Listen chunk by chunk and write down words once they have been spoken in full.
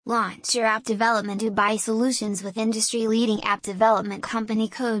Launch your app development Dubai solutions with industry-leading app development company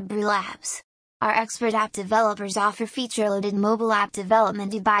code Brew Labs. Our expert app developers offer feature-loaded mobile app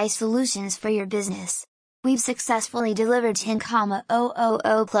development Dubai solutions for your business. We've successfully delivered 10,000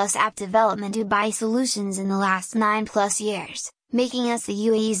 plus app development Dubai solutions in the last 9+ years, making us the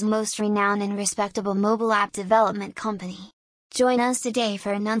UAE's most renowned and respectable mobile app development company. Join us today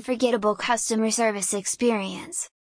for an unforgettable customer service experience.